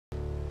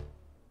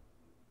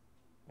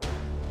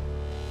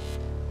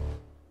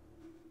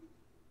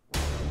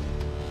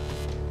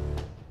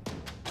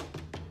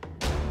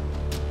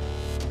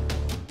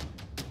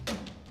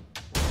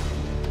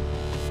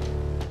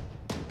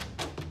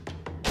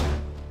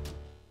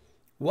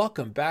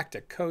Welcome back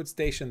to Code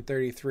Station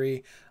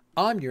 33.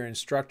 I'm your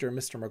instructor,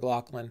 Mr.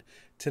 McLaughlin.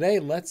 Today,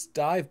 let's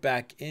dive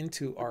back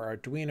into our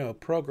Arduino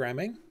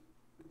programming.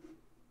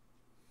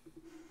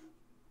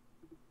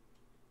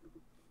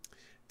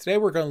 Today,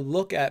 we're going to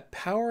look at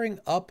powering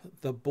up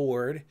the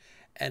board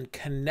and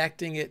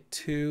connecting it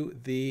to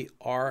the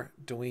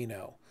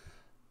Arduino.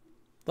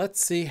 Let's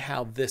see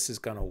how this is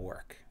going to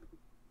work.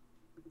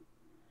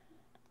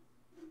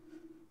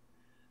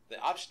 The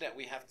option that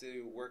we have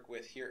to work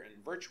with here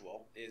in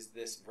Virtual is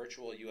this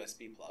virtual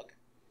USB plug.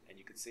 And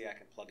you can see I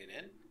can plug it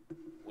in.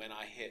 When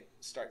I hit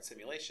Start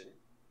Simulation,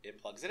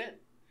 it plugs it in.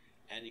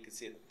 And you can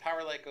see the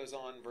power light goes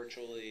on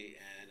virtually,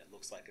 and it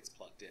looks like it's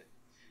plugged in.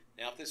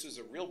 Now, if this was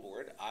a real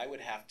board, I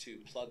would have to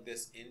plug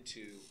this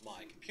into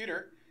my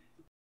computer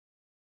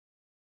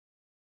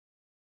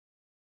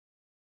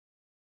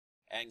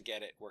and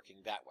get it working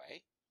that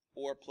way,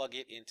 or plug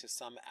it into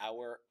some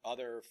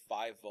other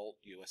 5-volt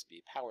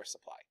USB power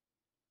supply.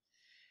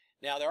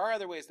 Now, there are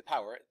other ways to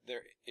power it.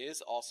 There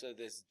is also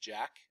this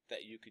jack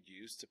that you could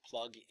use to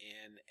plug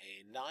in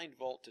a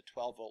 9-volt to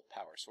 12-volt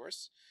power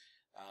source.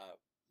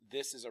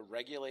 This is a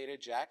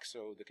regulated jack,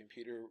 so the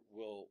computer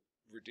will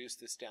reduce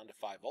this down to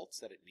 5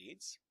 volts that it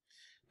needs.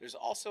 There's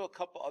also a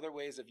couple other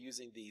ways of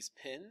using these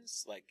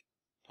pins, like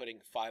putting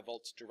 5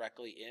 volts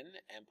directly in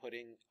and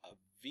putting a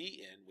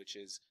V in, which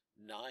is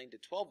 9 to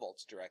 12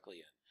 volts directly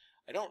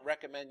in. I don't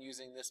recommend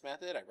using this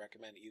method. I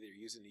recommend either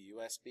using the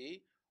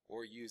USB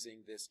or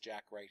using this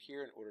jack right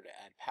here in order to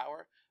add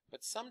power.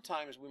 But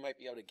sometimes we might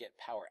be able to get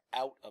power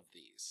out of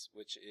these,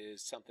 which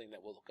is something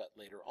that we'll look at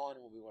later on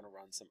when we want to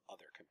run some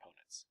other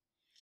components.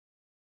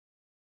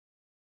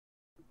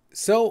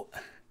 So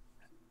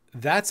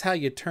that's how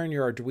you turn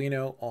your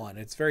Arduino on.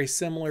 It's very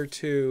similar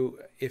to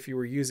if you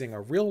were using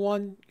a real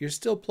one. You're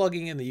still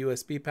plugging in the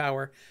USB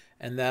power,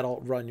 and that'll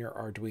run your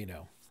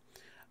Arduino.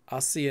 I'll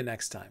see you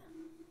next time.